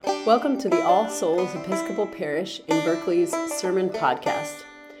Welcome to the All Souls Episcopal Parish in Berkeley's Sermon Podcast.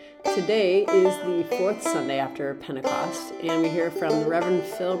 Today is the fourth Sunday after Pentecost, and we hear from the Reverend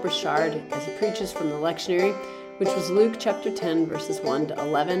Phil Brochard as he preaches from the lectionary, which was Luke chapter 10, verses 1 to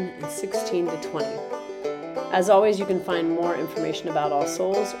 11 and 16 to 20. As always, you can find more information about All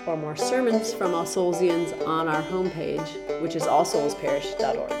Souls or more sermons from All Soulsians on our homepage, which is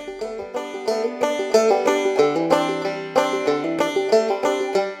allsoulsparish.org.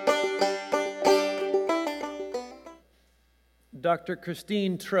 Dr.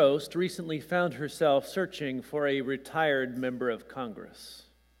 Christine Trost recently found herself searching for a retired member of Congress.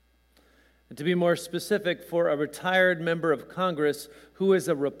 And to be more specific, for a retired member of Congress who is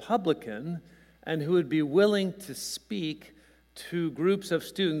a Republican and who would be willing to speak to groups of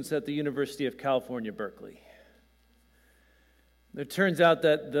students at the University of California, Berkeley. It turns out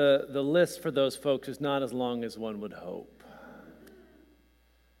that the list for those folks is not as long as one would hope.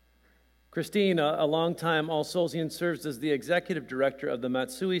 Christine, a longtime All Soulsian, serves as the executive director of the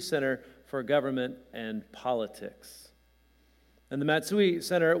Matsui Center for Government and Politics. And the Matsui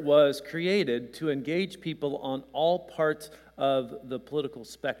Center was created to engage people on all parts of the political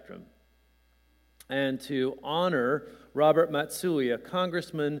spectrum and to honor Robert Matsui, a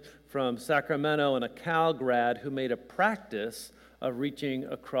congressman from Sacramento and a Cal grad who made a practice of reaching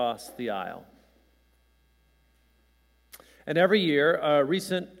across the aisle. And every year, a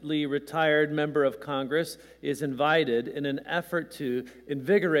recently retired member of Congress is invited in an effort to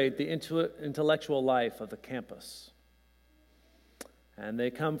invigorate the intellectual life of the campus. And they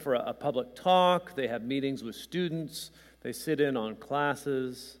come for a public talk, they have meetings with students, they sit in on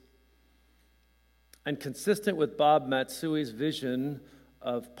classes. And consistent with Bob Matsui's vision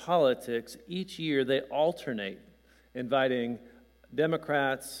of politics, each year they alternate, inviting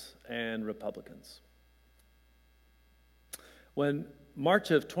Democrats and Republicans. When March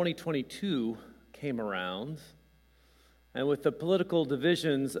of 2022 came around, and with the political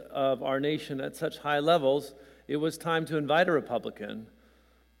divisions of our nation at such high levels, it was time to invite a Republican,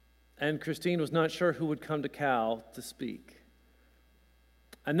 and Christine was not sure who would come to Cal to speak.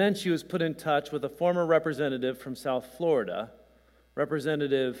 And then she was put in touch with a former representative from South Florida,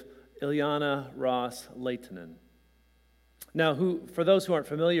 Representative Ileana Ros-Lehtinen. Now, for those who aren't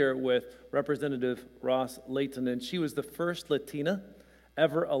familiar with Representative Ros-Lehtinen, she was the first Latina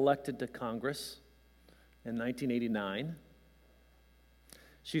ever elected to Congress in 1989.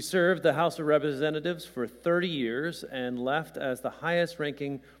 She served the House of Representatives for 30 years and left as the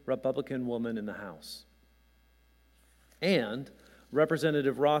highest-ranking Republican woman in the House. And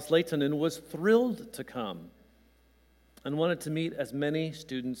Representative Ros-Lehtinen was thrilled to come and wanted to meet as many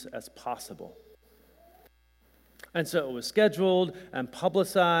students as possible. And so it was scheduled and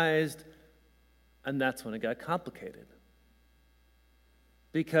publicized, and that's when it got complicated.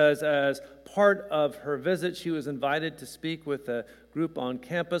 Because as part of her visit, she was invited to speak with a group on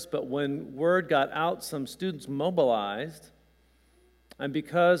campus, but when word got out, some students mobilized, and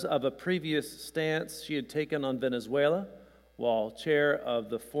because of a previous stance she had taken on Venezuela while chair of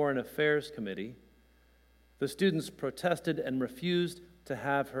the Foreign Affairs Committee, the students protested and refused to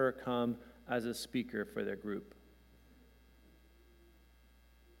have her come as a speaker for their group.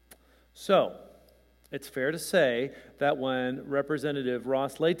 So, it's fair to say that when Representative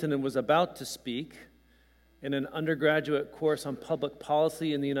Ros-Lehtinen was about to speak in an undergraduate course on public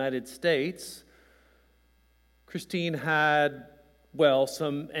policy in the United States, Christine had,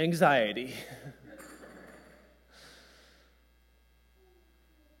 some anxiety.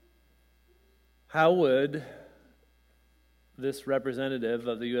 How would this representative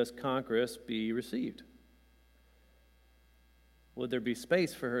of the U.S. Congress be received? Would there be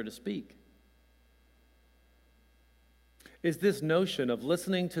space for her to speak? Is this notion of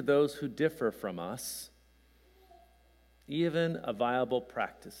listening to those who differ from us even a viable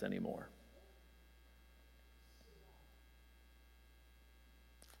practice anymore?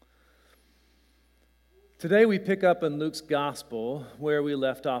 Today we pick up in Luke's Gospel where we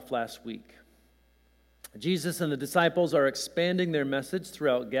left off last week. Jesus and the disciples are expanding their message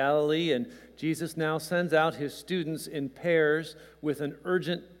throughout Galilee, and Jesus now sends out his students in pairs with an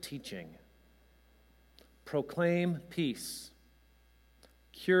urgent teaching. Proclaim peace,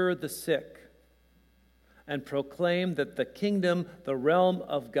 cure the sick, and proclaim that the kingdom, the realm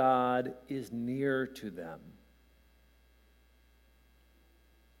of God, is near to them.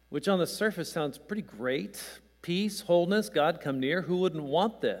 Which on the surface sounds pretty great. Peace, wholeness, God come near. Who wouldn't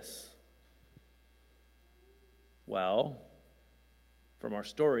want this? Well, from our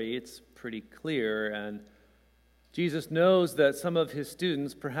story, it's pretty clear, and Jesus knows that some of his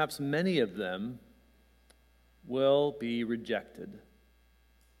students, perhaps many of them, will be rejected.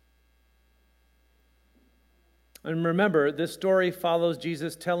 And remember, this story follows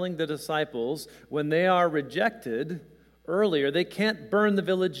Jesus telling the disciples when they are rejected earlier, they can't burn the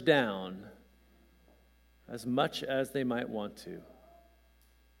village down as much as they might want to.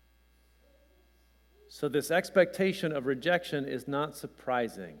 So this expectation of rejection is not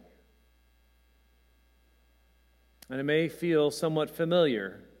surprising. And it may feel somewhat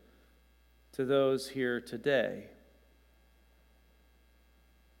familiar to those here today.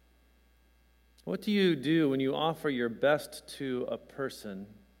 What do you do when you offer your best to a person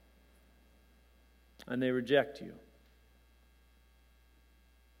and they reject you?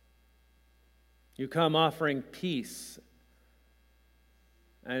 You come offering peace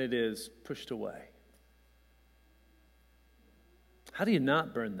and it is pushed away. How do you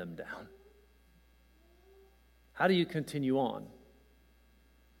not burn them down? How do you continue on?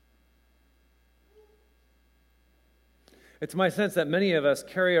 It's my sense that many of us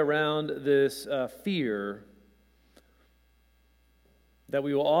carry around this fear that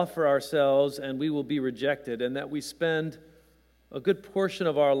we will offer ourselves and we will be rejected, and that we spend a good portion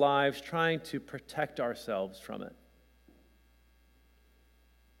of our lives trying to protect ourselves from it.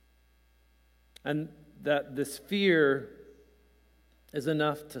 And that this fear is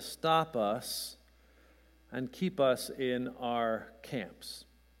enough to stop us and keep us in our camps.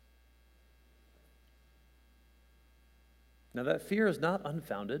 Now, that fear is not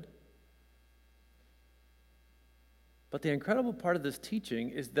unfounded. But the incredible part of this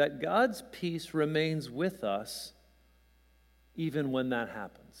teaching is that God's peace remains with us even when that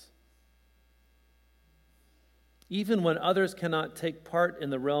happens. Even when others cannot take part in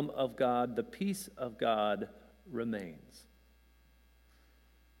the realm of God, the peace of God remains.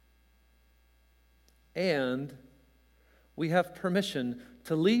 And we have permission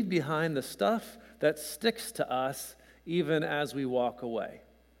to leave behind the stuff that sticks to us even as we walk away.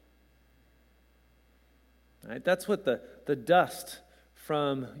 Right? That's what the dust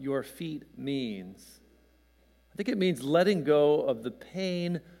from your feet means. I think it means letting go of the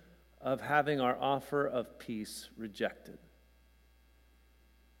pain of having our offer of peace rejected.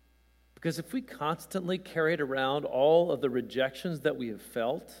 Because if we constantly carried around all of the rejections that we have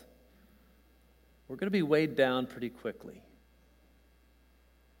felt, we're going to be weighed down pretty quickly.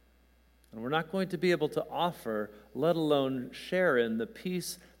 And we're not going to be able to offer, let alone share in, the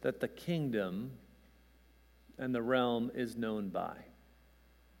peace that the kingdom and the realm is known by.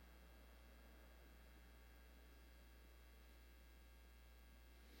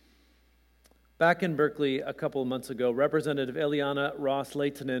 Back in Berkeley a couple of months ago, Representative Eliana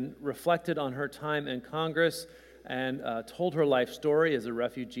Ross-Lehtinen reflected on her time in Congress and told her life story as a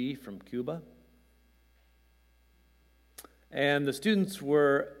refugee from Cuba. And the students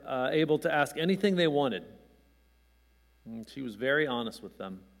were able to ask anything they wanted. And she was very honest with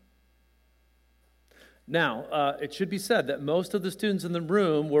them. Now, it should be said that most of the students in the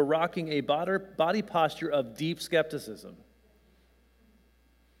room were rocking a body posture of deep skepticism.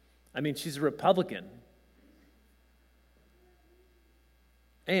 I mean, she's a Republican.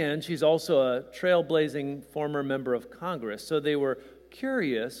 And she's also a trailblazing former member of Congress. So they were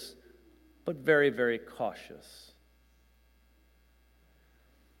curious, but very, very cautious.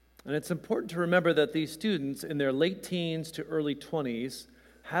 And it's important to remember that these students in their late teens to early 20s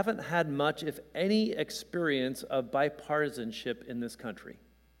haven't had much, if any, experience of bipartisanship in this country.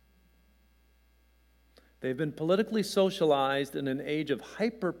 They've been politically socialized in an age of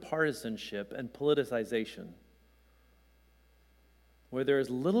hyper-partisanship and politicization, where there is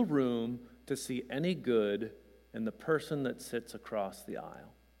little room to see any good in the person that sits across the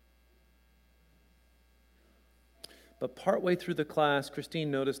aisle. But partway through the class, Christine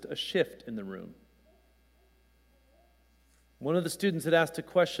noticed a shift in the room. One of the students had asked a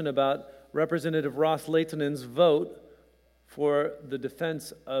question about Representative Ross-Lehtinen's vote for the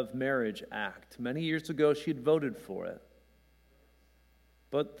Defense of Marriage Act. Many years ago, she had voted for it.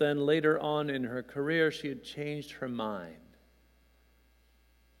 But then later on in her career, she had changed her mind.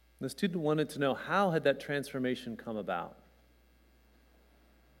 The student wanted to know, how had that transformation come about?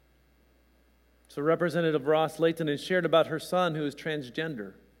 So Representative Ross-Lehtinen shared about her son who is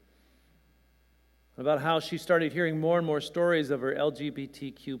transgender, about how she started hearing more and more stories of her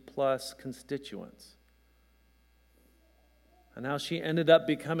LGBTQ plus constituents, and how she ended up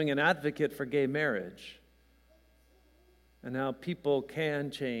becoming an advocate for gay marriage, and how people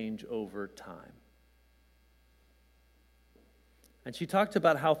can change over time. And she talked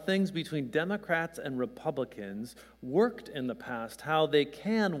about how things between Democrats and Republicans worked in the past, how they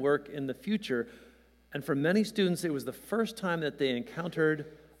can work in the future. And for many students, it was the first time that they encountered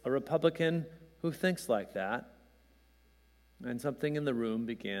a Republican who thinks like that. And something in the room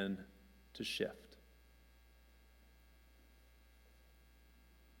began to shift.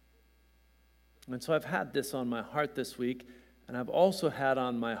 And so I've had this on my heart this week, and I've also had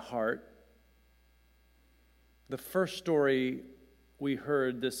on my heart the first story we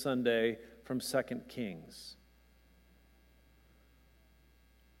heard this Sunday from 2 Kings.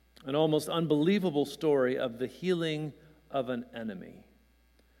 An almost unbelievable story of the healing of an enemy.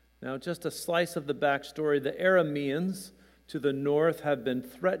 Now, just a slice of the backstory. The Arameans to the north have been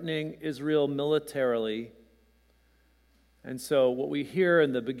threatening Israel militarily. And so what we hear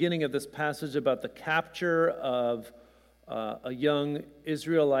in the beginning of this passage about the capture of a young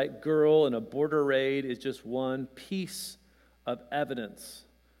Israelite girl in a border raid is just one piece of evidence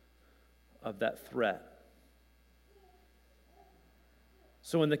of that threat.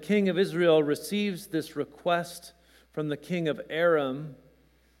 So when the king of Israel receives this request from the king of Aram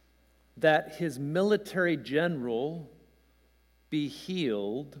that his military general be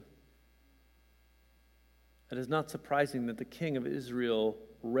healed, it is not surprising that the king of Israel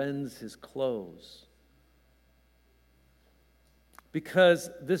rends his clothes. Because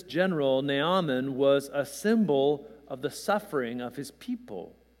this general, Naaman, was a symbol of the suffering of his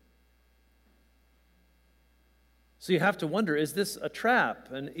people. So you have to wonder, is this a trap?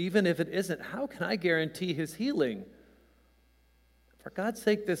 And even if it isn't, how can I guarantee his healing? For God's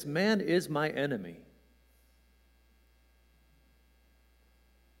sake, this man is my enemy.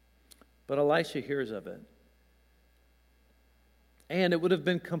 But Elisha hears of it. And it would have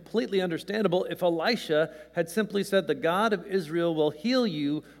been completely understandable if Elisha had simply said, the God of Israel will heal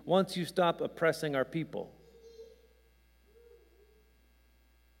you once you stop oppressing our people.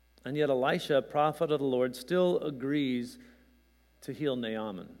 And yet Elisha, prophet of the Lord, still agrees to heal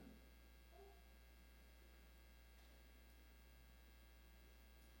Naaman.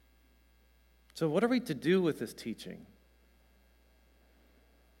 So what are we to do with this teaching?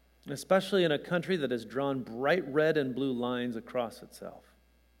 Especially in a country that has drawn bright red and blue lines across itself.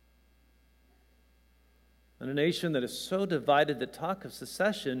 And a nation that is so divided that talk of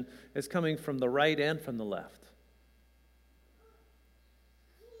secession is coming from the right and from the left.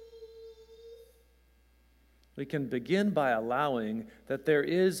 We can begin by allowing that there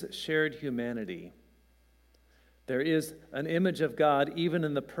is shared humanity. There is an image of God even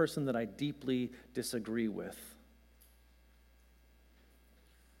in the person that I deeply disagree with.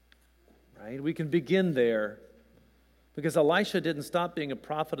 Right? We can begin there because Elisha didn't stop being a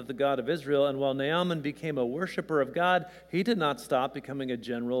prophet of the God of Israel, and while Naaman became a worshiper of God, he did not stop becoming a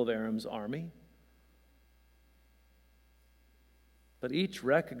general of Aram's army. But each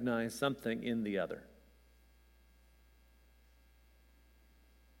recognized something in the other.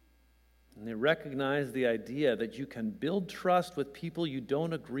 And they recognize the idea that you can build trust with people you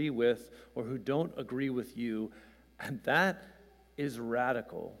don't agree with or who don't agree with you, and that is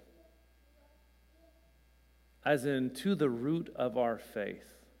radical. As in, to the root of our faith,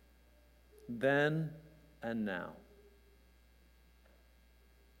 then and now.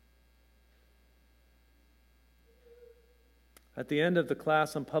 At the end of the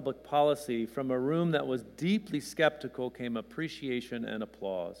class on public policy, from a room that was deeply skeptical came appreciation and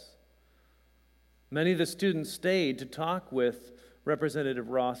applause. Many of the students stayed to talk with Representative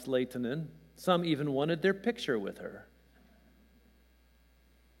Ross Leitonen. Some even wanted their picture with her.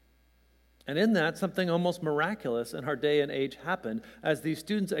 And in that, something almost miraculous in our day and age happened as these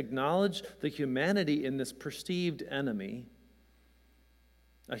students acknowledged the humanity in this perceived enemy,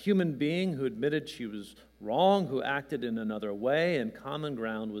 a human being who admitted she was wrong, who acted in another way, and common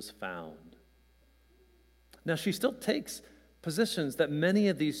ground was found. Now, she still takes positions that many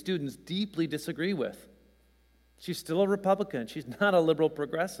of these students deeply disagree with. She's still a Republican. She's not a liberal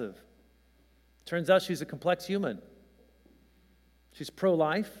progressive. Turns out she's a complex human. She's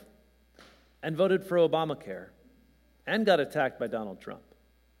pro-life and voted for Obamacare and got attacked by Donald Trump.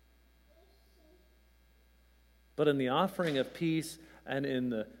 But in the offering of peace and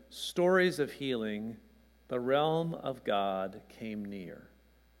in the stories of healing, the realm of God came near.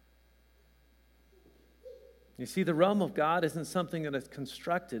 You see, the realm of God isn't something that is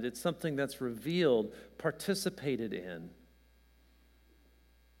constructed. It's something that's revealed, participated in.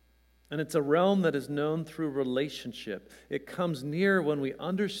 And it's a realm that is known through relationship. It comes near when we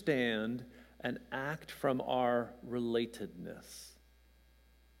understand and act from our relatedness.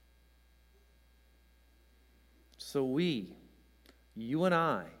 So you and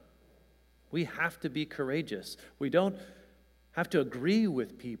I, we have to be courageous. We don't have to agree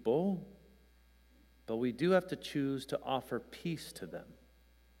with people, but we do have to choose to offer peace to them.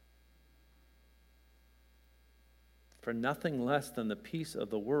 For nothing less than the peace of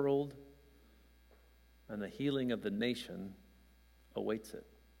the world and the healing of the nation awaits it.